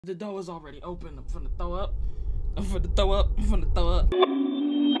The door is already open. I'm finna throw up. I'm finna throw up. I'm finna throw up.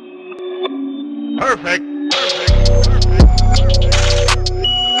 Perfect.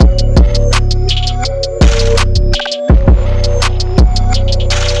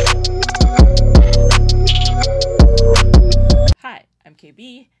 Hi, I'm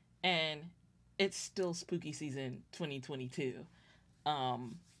KB, and it's still spooky season 2022. We're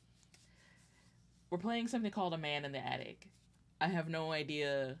playing something called A Man in the Attic. I have no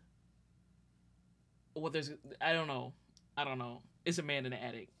idea what there's. I don't know. It's a man in the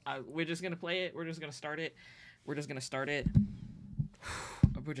attic. We're just gonna play it. We're just gonna start it. We're just gonna start it.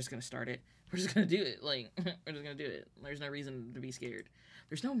 We're just gonna start it. We're just gonna do it. Like, we're just gonna do it. There's no reason to be scared.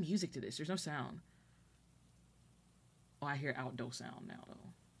 There's no music to this. There's no sound. Oh, I hear outdoor sound now, though.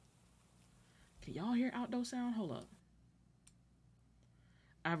 Can y'all hear outdoor sound? Hold up.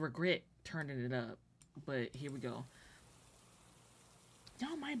 I regret turning it up, but here we go.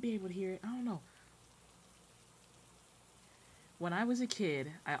 Y'all might be able to hear it. I don't know. When I was a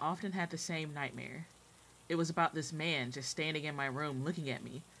kid, I often had the same nightmare. It was about this man just standing in my room looking at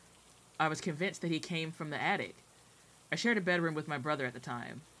me. I was convinced that he came from the attic. I shared a bedroom with my brother at the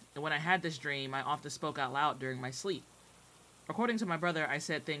time, and when I had this dream, I often spoke out loud during my sleep. According to my brother, I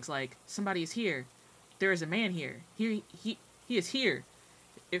said things like, "Somebody is here. There is a man here. He is here."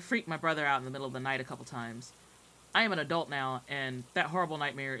 It freaked my brother out in the middle of the night a couple times. I am an adult now, and that horrible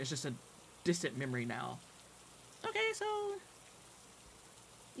nightmare is just a distant memory now. Okay, so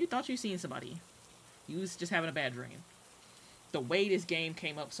you thought you seen somebody. You was just having a bad dream. The way this game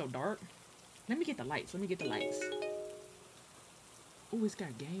came up so dark. Let me get the lights. Let me get the lights. Oh, it's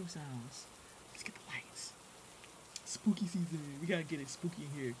got game sounds. Let's get the lights. Spooky season. We gotta get it spooky in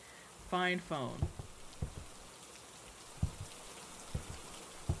here. Find phone.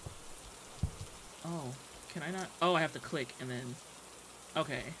 Oh, can I not? Oh, I have to click and then.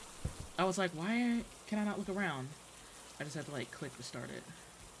 Okay. I was like, why can I not look around? I just have to, like, click to start it.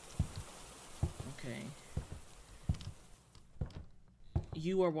 Okay.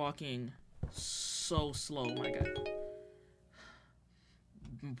 You are walking so slow, my god.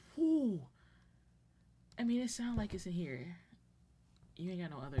 Ooh. I mean, it sounds like it's in here. You ain't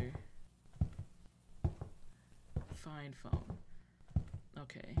got no other. Find phone.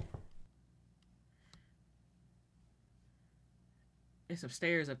 Okay. It's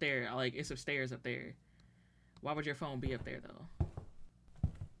upstairs up there. Like, it's upstairs up there. Why would your phone be up there, though?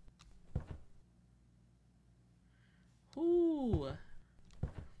 Ooh.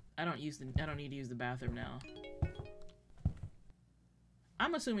 I don't need to use the bathroom now.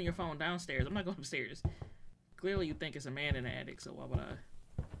 I'm assuming your phone downstairs. I'm not going upstairs. Clearly you think it's a man in the attic, so why would I?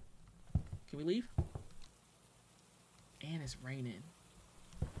 Can we leave? And it's raining.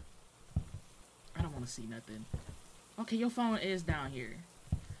 I don't want to see nothing. Okay, your phone is down here.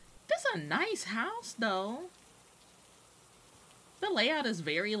 This is a nice house, though. The layout is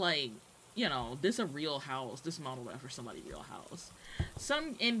very, like, you know, this a real house. This modeled after somebody's real house.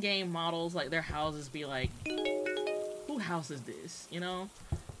 Some in-game models, like, their houses be like, who house is this, you know?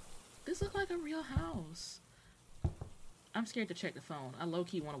 This look like a real house. I'm scared to check the phone. I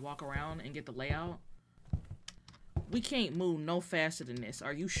low-key want to walk around and get the layout. We can't move no faster than this.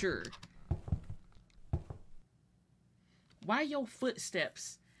 Are you sure? Why your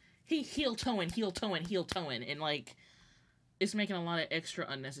footsteps? He heel-toeing, and, like, it's making a lot of extra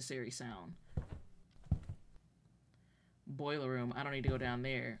unnecessary sound. Boiler room. I don't need to go down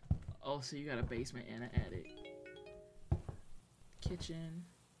there. Oh, so you got a basement and an attic. Kitchen.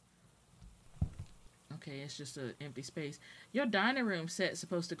 Okay, it's just an empty space. Your dining room set's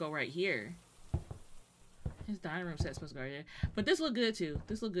supposed to go right here. His dining room set's supposed to go right here. But this look good, too.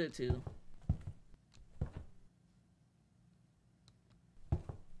 This look good, too.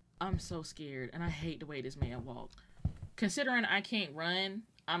 I'm so scared, and I hate the way this man walked. Considering I can't run,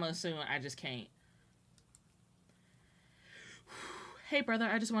 I'm assuming I just can't. Hey, brother,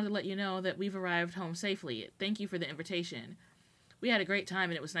 I just wanted to let you know that we've arrived home safely. Thank you for the invitation. We had a great time,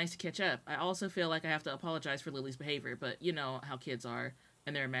 and it was nice to catch up. I also feel like I have to apologize for Lily's behavior, but you know how kids are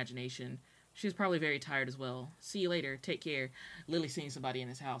and their imagination. She's probably very tired as well. See you later. Take care. Lily's seen somebody in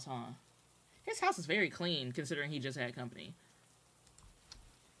his house, huh? His house is very clean, considering he just had company.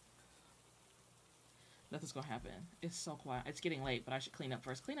 Nothing's gonna happen. It's so quiet. It's getting late, but I should clean up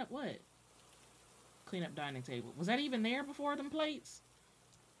first. Clean up what? Clean up dining table. Was that even there before them plates?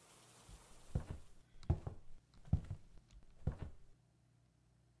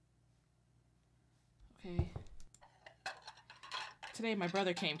 Okay. Today my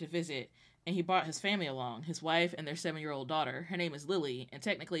brother came to visit, and and he brought his family along, his wife and their 7-year-old daughter. Her name is Lily, and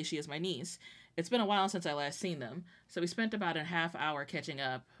technically she is my niece. It's been a while since I last seen them, so we spent about a half hour catching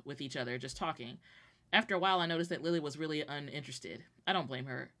up with each other, just talking. After a while, I noticed that Lily was really uninterested. I don't blame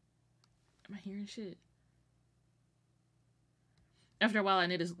her. Am I hearing shit? After a while, I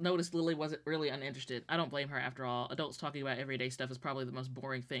noticed Lily wasn't really uninterested. I don't blame her, after all. Adults talking about everyday stuff is probably the most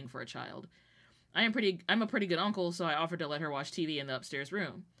boring thing for a child. I'm a pretty good uncle, so I offered to let her watch TV in the upstairs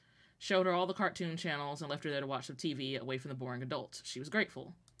room. Showed her all the cartoon channels and left her there to watch some TV away from the boring adults. She was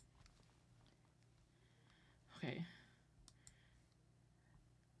grateful. Okay.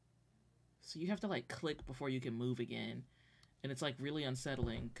 So you have to, like, click before you can move again. And it's, like, really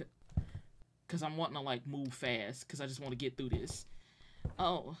unsettling. Because I'm wanting to, like, move fast. Because I just want to get through this.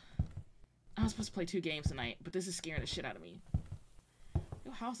 Oh. I was supposed to play 2 games tonight. But this is scaring the shit out of me.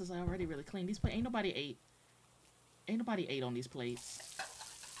 Your house is already really clean. These plates, ain't nobody ate on these plates.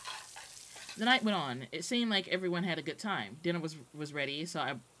 The night went on. It seemed like everyone had a good time. Dinner was ready, so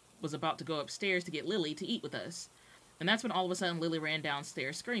I was about to go upstairs to get Lily to eat with us. And that's when all of a sudden Lily ran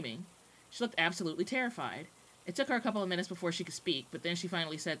downstairs screaming. She looked absolutely terrified. It took her a couple of minutes before she could speak, but then she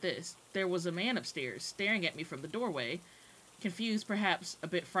finally said this. There was a man upstairs, staring at me from the doorway. Confused, perhaps a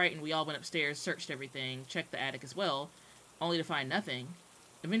bit frightened, we all went upstairs, searched everything, checked the attic as well, only to find nothing.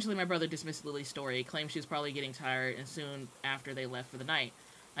 Eventually my brother dismissed Lily's story, claimed she was probably getting tired, and soon after they left for the night.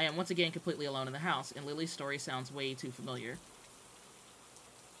 I am once again completely alone in the house, and Lily's story sounds way too familiar.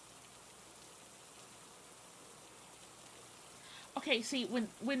 Okay, see,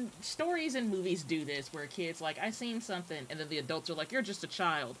 when stories and movies do this, where kids like, I seen something, and then the adults are like, you're just a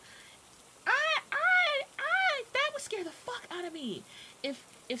child. That would scare the fuck out of me. If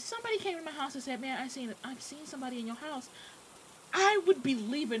somebody came in my house and said, man, I've seen somebody in your house, I would be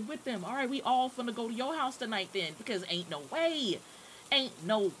leaving with them. All right, we all finna go to your house tonight then, because ain't no way. Ain't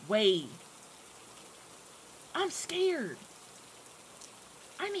no way. I'm scared.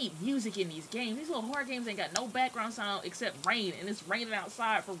 I need music in these games. These little horror games ain't got no background sound except rain, and it's raining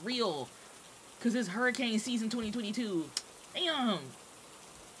outside for real. Because it's hurricane season 2022. Damn.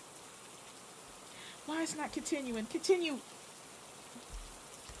 Why is it not continuing? Continue.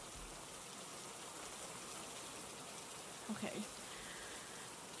 Okay.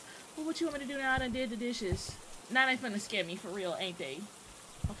 Well, what you want me to do now? I done did the dishes. Now they finna scare me for real, ain't they?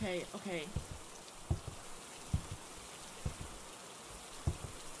 Okay, okay.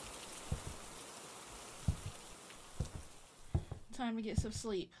 Time to get some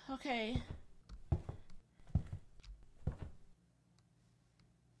sleep. Okay.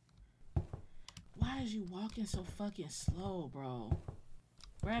 Why is you walking so fucking slow, bro?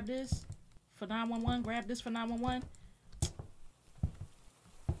 Grab this for 911. Grab this for 911.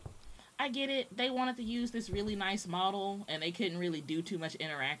 I get it. They wanted to use this really nice model, and they couldn't really do too much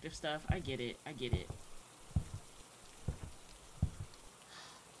interactive stuff. I get it. I get it.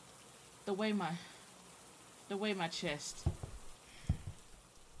 The way my chest.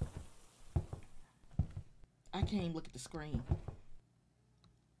 I can't even look at the screen.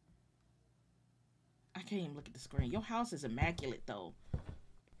 I can't even look at the screen. Your house is immaculate, though.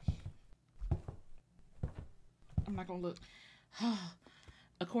 I'm not gonna look.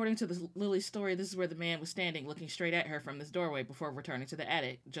 According to Lily's story, this is where the man was standing, looking straight at her from this doorway before returning to the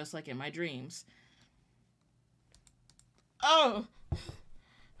attic, just like in my dreams. Oh!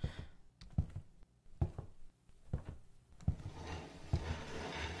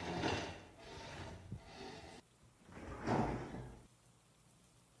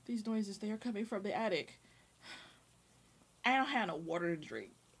 These noises, they are coming from the attic. I don't have no water to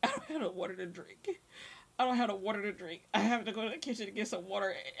drink. I don't have no water to drink. I don't have no water to drink. I have to go to the kitchen to get some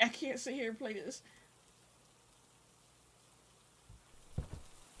water. I can't sit here and play this.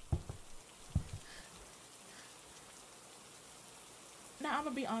 Now, I'm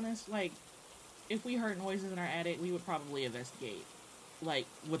gonna be honest, like, if we heard noises in our attic, we would probably investigate. Like,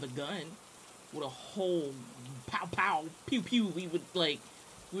 with a gun. With a whole pow pow, pew pew, we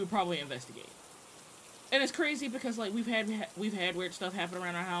would probably investigate. And it's crazy because, like, we've had weird stuff happen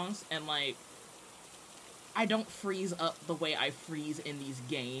around our house, and, like, I don't freeze up the way I freeze in these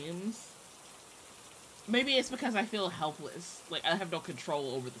games. Maybe it's because I feel helpless. Like, I have no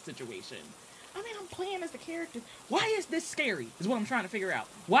control over the situation. I mean, I'm playing as the character. Why is this scary? Is what I'm trying to figure out.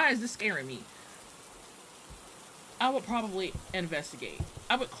 Why is this scaring me? I would probably investigate.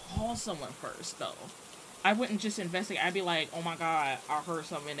 I would call someone first, though. I wouldn't just investigate. I'd be like, oh my god, I heard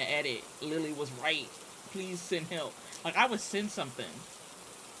something in the attic. Lily was right. Please send help. Like, I would send something.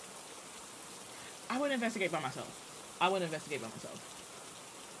 I wouldn't investigate by myself. I wouldn't investigate by myself.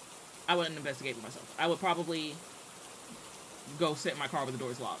 I wouldn't investigate by myself. I would probably go sit in my car with the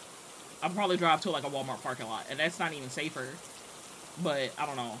doors locked. I'll probably drive to like a Walmart parking lot, and that's not even safer. But I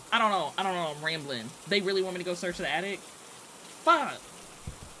don't know. I'm rambling. They really want me to go search the attic? Fuck.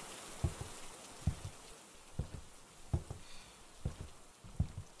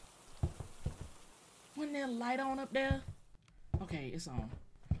 Wasn't there a light on up there? Okay, it's on.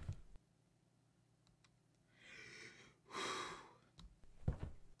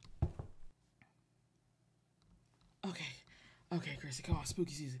 Okay, Chrissy, come on,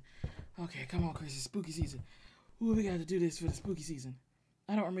 spooky season. Okay, come on, Chrissy, spooky season. Ooh, we gotta do this for the spooky season.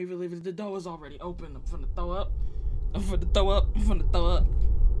 I don't remember if the door is already open. I'm finna throw up.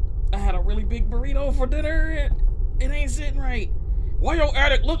 I had a really big burrito for dinner. It ain't sitting right. Why your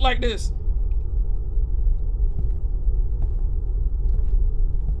attic look like this?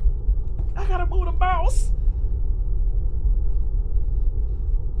 I gotta move the mouse.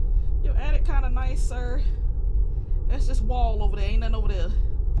 Your attic kinda nice, sir. That's just wall over there. Ain't nothing over there.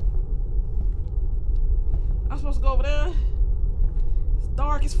 I'm supposed to go over there? It's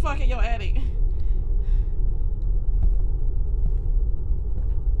dark as fuck in your attic.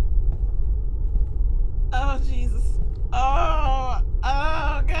 Oh, Jesus. Oh,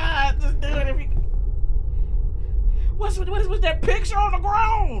 God. Just do it if you... What's with that picture on the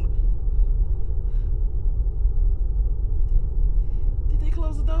ground? Did they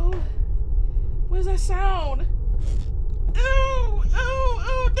close the door? Where's that sound? Ooh,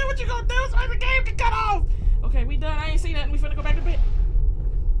 do what you gonna do so the game can cut off. Okay, we done. I ain't seen nothing. We finna go back to bed.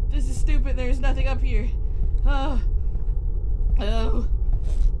 This is stupid. There's nothing up here. No, look.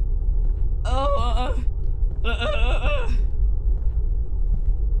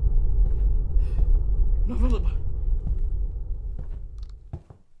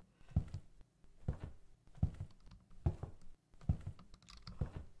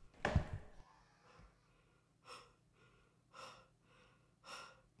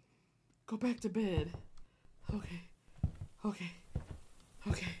 Go back to bed. Okay.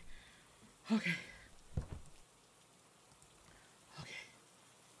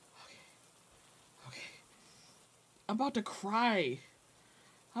 I'm about to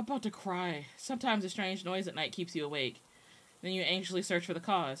cry. Sometimes a strange noise at night keeps you awake. Then you anxiously search for the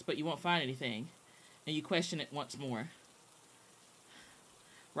cause, but you won't find anything. And you question it once more.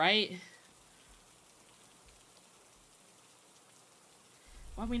 Right?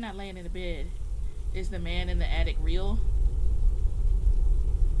 Why are we not laying in the bed? Is the man in the attic real?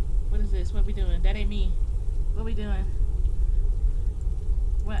 What is this? What we doing? That ain't me. What we doing?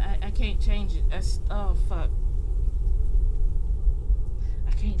 What? I can't change it. That's... Oh, fuck.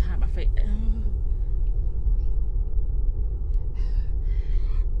 I can't hide my face.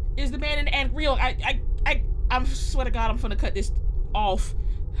 Is the man in the attic real? I swear to God, I'm finna cut this off.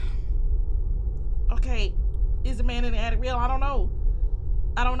 Okay. Is the man in the attic real? I don't know.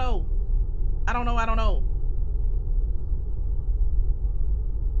 Oh,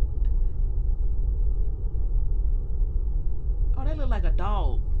 that look like a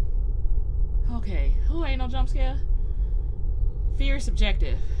dog. Okay. Who ain't no jump scare? Fear is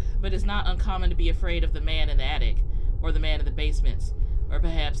subjective, but it's not uncommon to be afraid of the man in the attic, or the man in the basements, or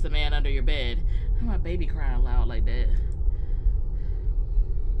perhaps the man under your bed. Why my baby crying loud like that?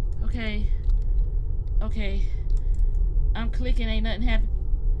 Okay. I'm clicking, ain't nothing happening.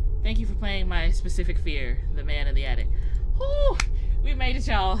 Thank you for playing my specific fear, the man in the attic. Whew! We made it,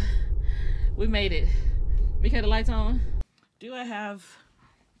 y'all. We made it. We cut the lights on. Do I have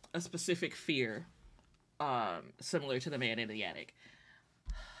a specific fear similar to the man in the attic?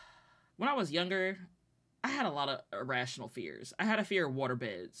 When I was younger, I had a lot of irrational fears. I had a fear of water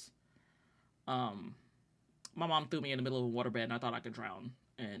beds. My mom threw me in the middle of a waterbed and I thought I could drown.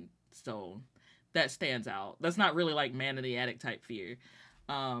 And so that stands out. That's not really like man in the attic type fear.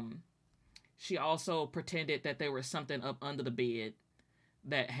 She also pretended that there was something up under the bed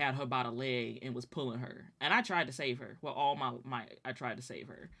that had her by the leg and was pulling her. And I tried to save her. Well, I tried to save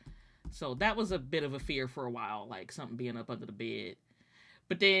her. So that was a bit of a fear for a while, like something being up under the bed.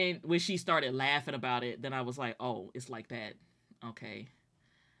 But then when she started laughing about it, then I was like, oh, it's like that. Okay.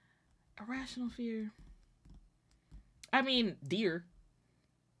 Irrational fear. I mean, deer.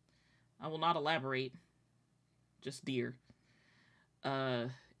 I will not elaborate. Just deer. If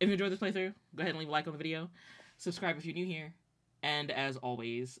you enjoyed this playthrough, go ahead and leave a like on the video. Subscribe if you're new here. And as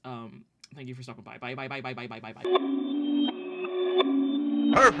always, thank you for stopping by. Bye.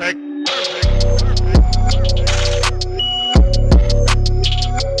 Perfect.